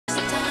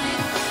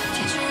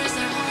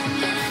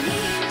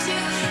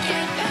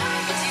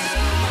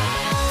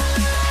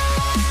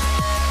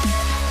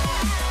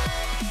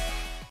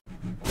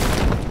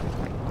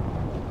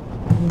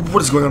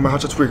What is going on, my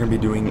hotshots? We're going to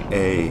be doing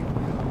a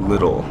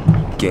little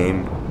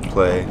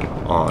gameplay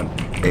on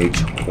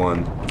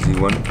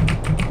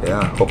H1Z1.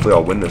 Yeah, hopefully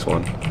I'll win this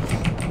one.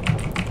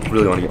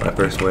 Really want to get my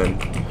first win.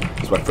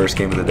 It's my first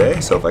game of the day,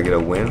 so if I get a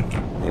win,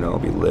 you know, I'll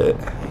be lit.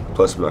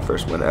 Plus, it'll be my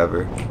first win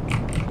ever.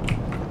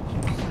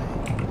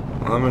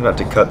 Well, I'm going to have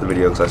to cut the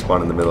video because I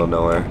spawned in the middle of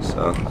nowhere,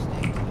 so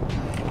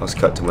let's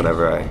cut to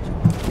whenever I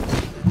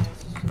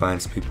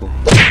find some people.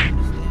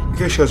 In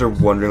case you guys are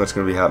wondering what's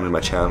going to be happening to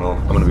my channel,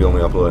 I'm going to be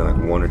only uploading like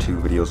 1 or 2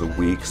 videos a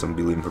week, so I'm going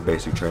to be leaving for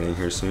basic training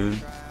here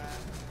soon.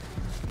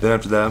 Then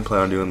after that, I'm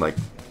planning on doing like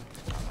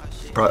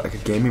a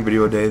gaming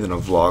video a day, then a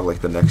vlog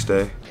like the next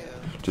day,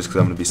 just because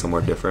I'm going to be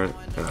somewhere different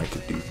and I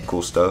could do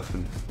cool stuff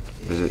and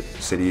visit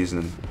cities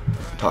and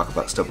talk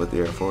about stuff with the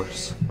Air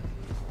Force.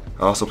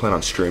 I also plan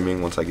on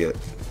streaming once I get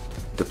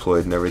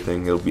deployed and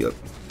everything. It'll be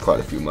quite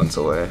a few months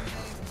away.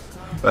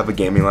 I have a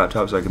gaming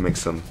laptop so I can make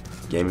some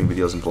gaming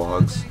videos and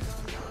vlogs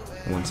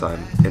once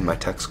I'm in my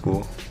tech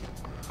school,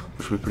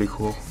 which would be pretty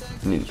cool.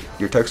 And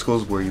your tech school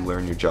is where you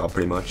learn your job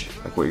pretty much,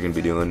 like what you're going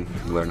to be doing,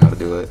 you learn how to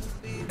do it.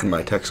 And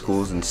my tech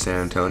school is in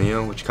San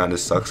Antonio, which kind of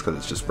sucks because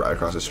it's just right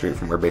across the street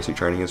from where basic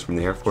training is from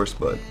the Air Force,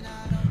 but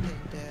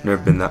I've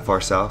never been that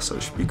far south, so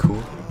it should be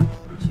cool.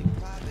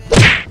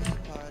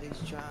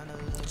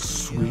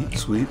 Sweet,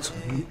 sweet,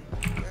 sweet.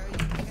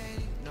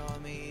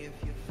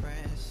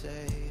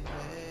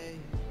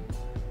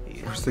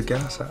 Where's the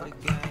gas at?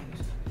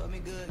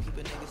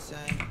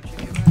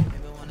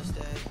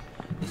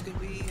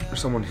 There's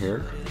someone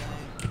here.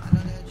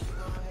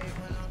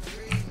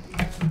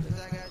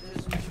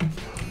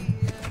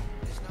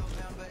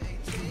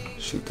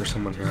 Shoot, there's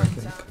someone here, I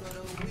think.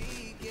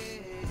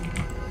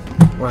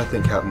 What I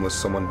think happened was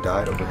someone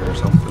died over here or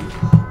something.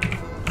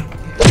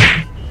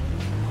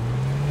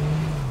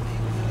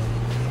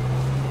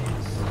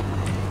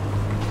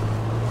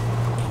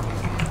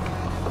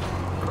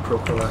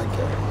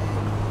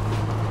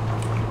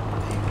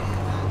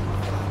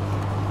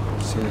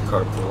 Seen a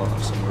car pull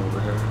off somewhere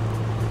over here.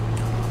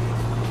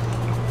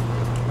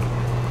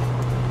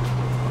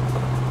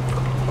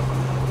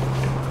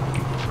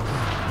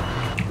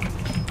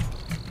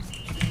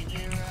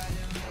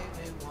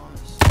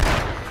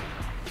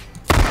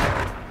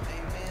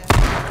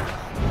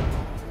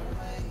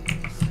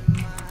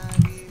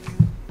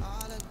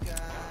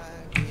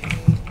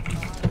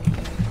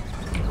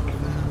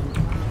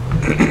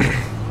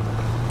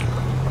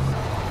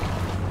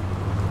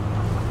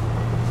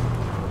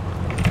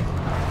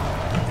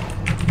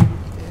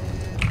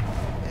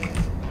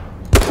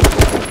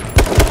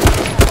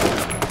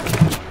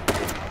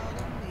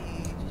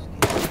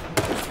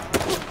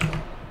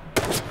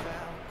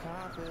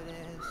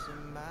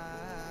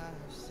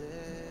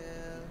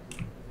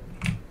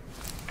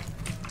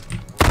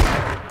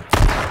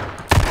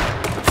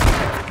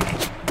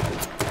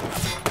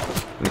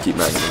 I'm gonna keep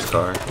magging this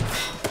car.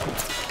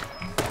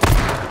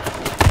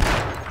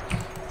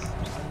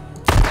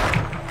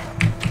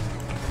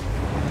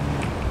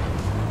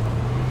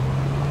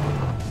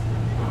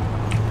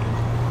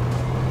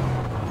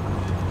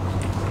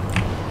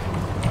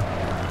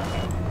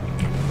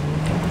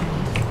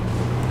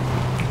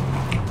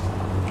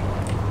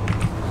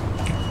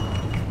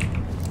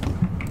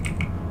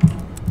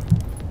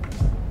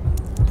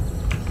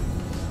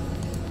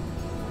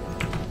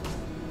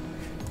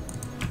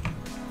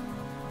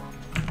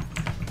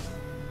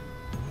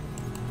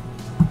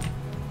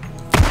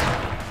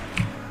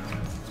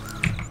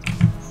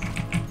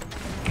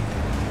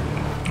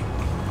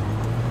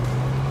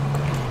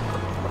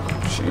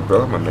 Shoot,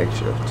 bro, my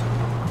makeshift.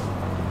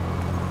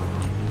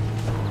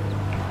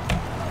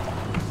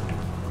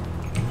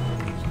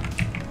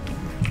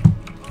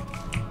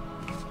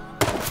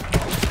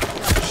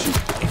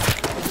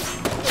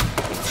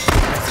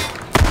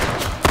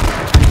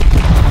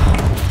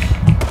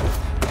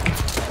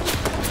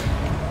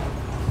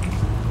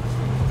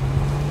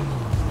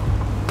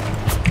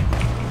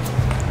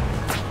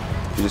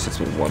 If he just hits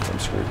me once, I'm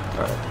screwed.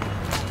 Alright.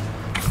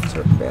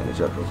 Start to bandage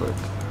up real quick.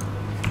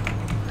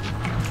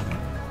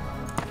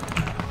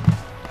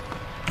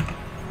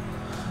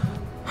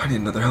 I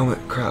need another helmet.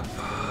 Crap.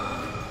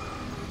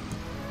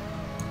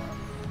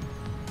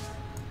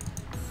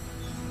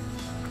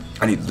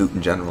 I need loot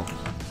in general.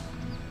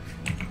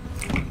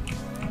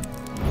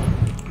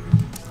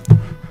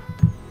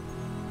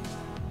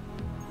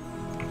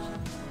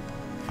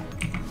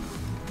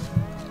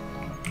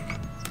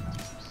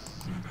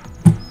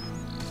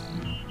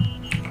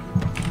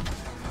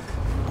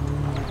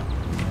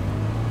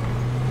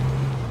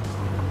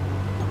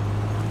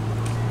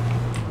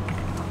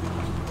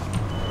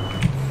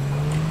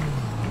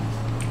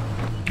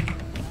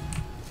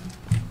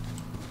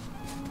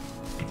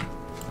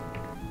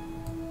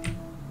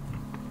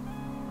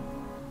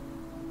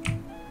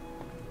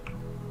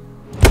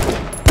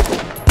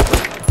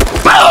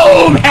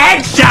 Boom!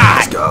 Headshot!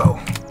 Let's go.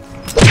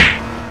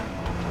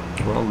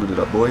 We're all looted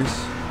up,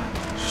 boys.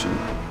 Shoot.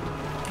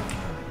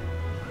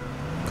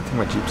 I think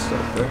my Jeep's still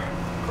up there.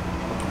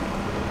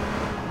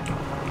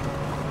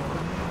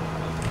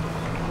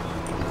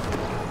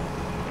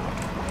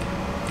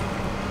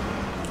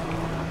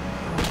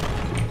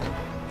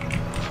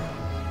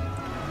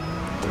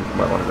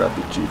 Might want to grab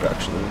the Jeep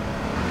actually.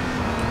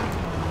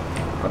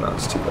 Oh no,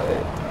 it's too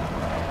late.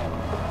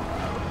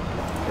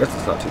 I guess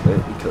it's not too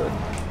late, we could.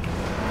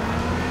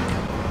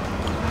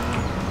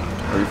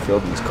 I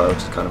refilled in this car, which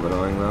is kind of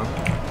annoying though.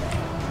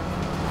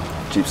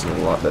 Jeep's in a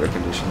lot better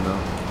condition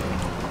though.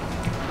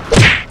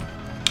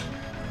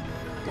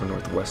 Or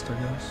northwest, I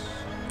guess.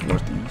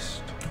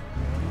 Northeast.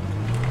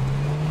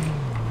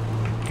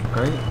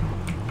 Right?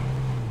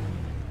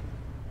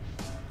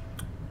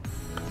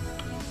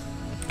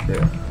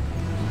 Yeah.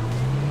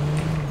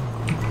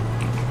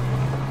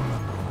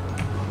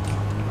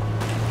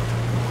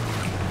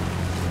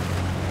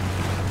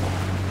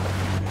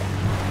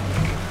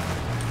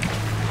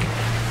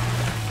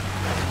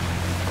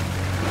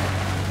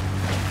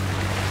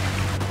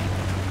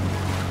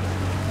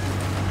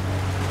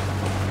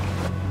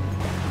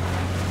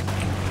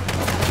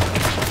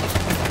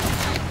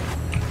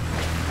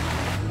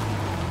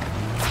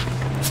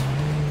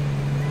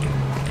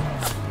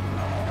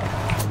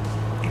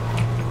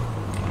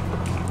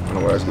 I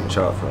don't know where I was getting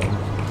shot from.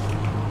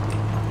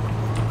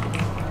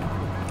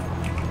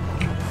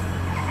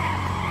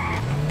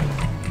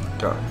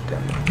 God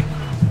damn it.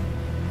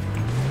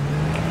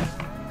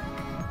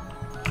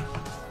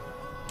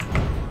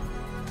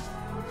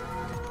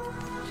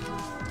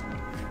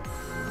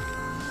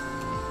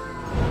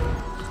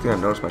 I think I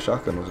noticed my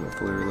shotgun wasn't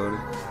fully reloaded.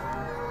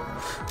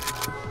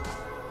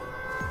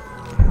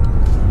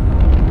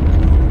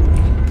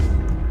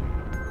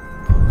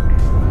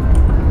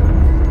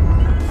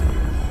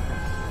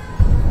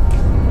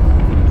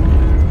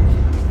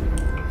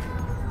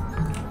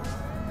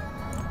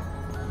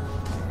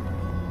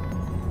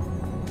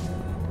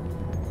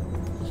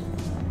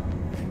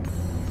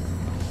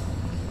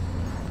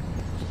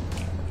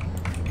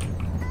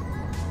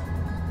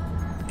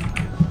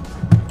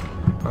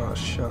 Oh,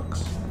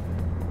 shucks.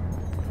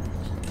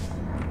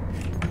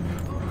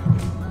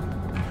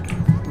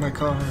 My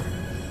car.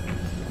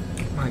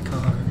 My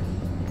car.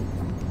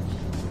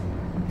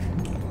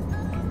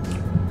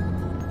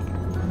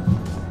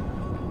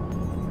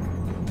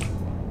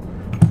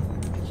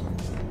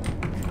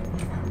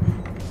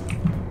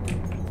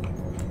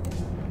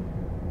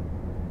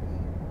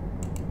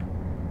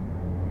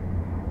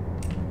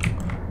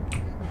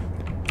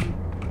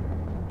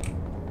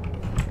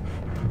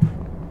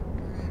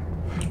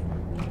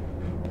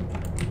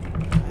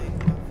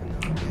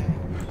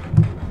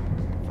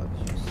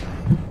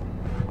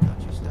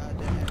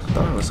 I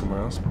thought I was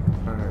somewhere else.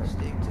 Alright.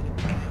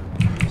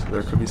 So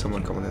there could be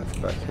someone coming in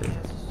from back here.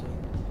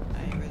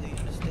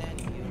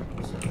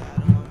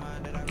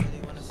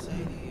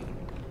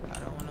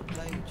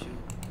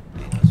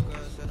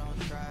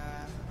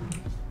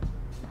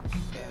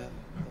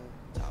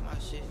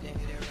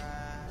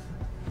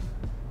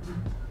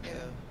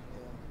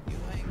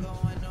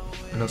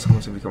 I know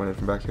someone's gonna be coming in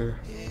from back here.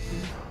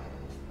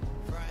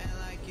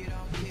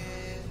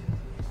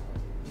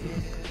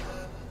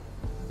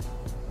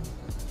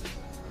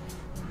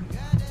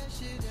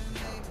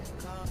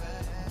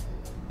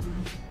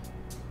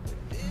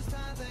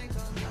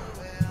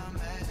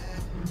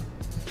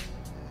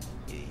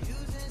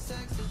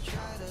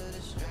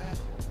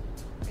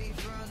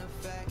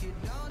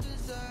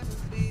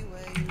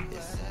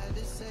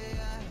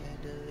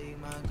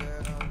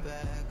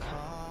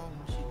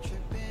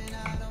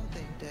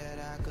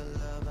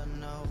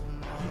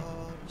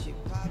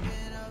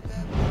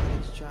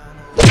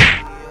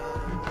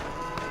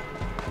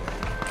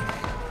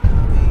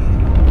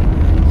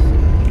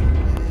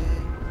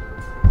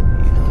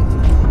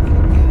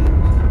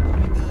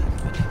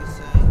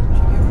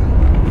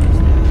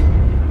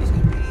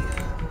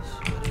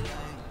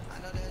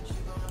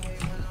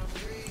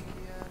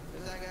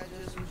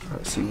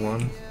 I see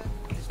one.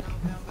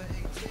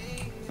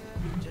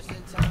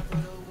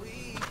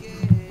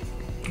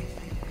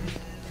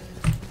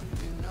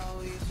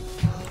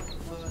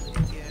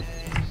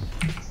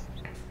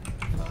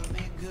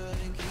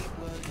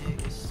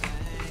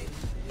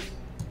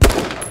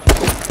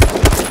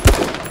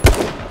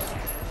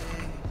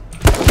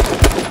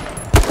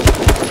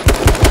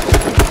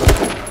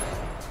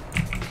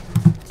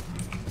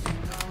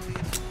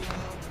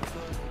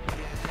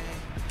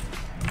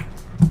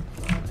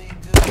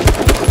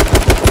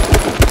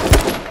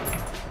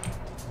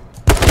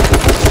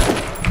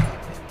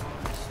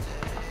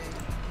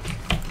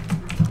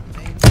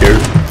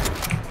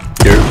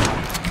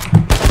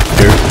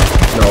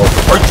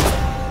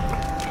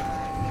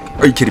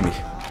 Are you kidding me?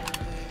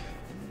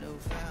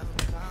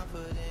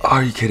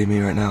 Are you kidding me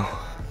right now?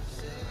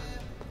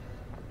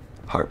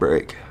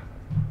 Heartbreak.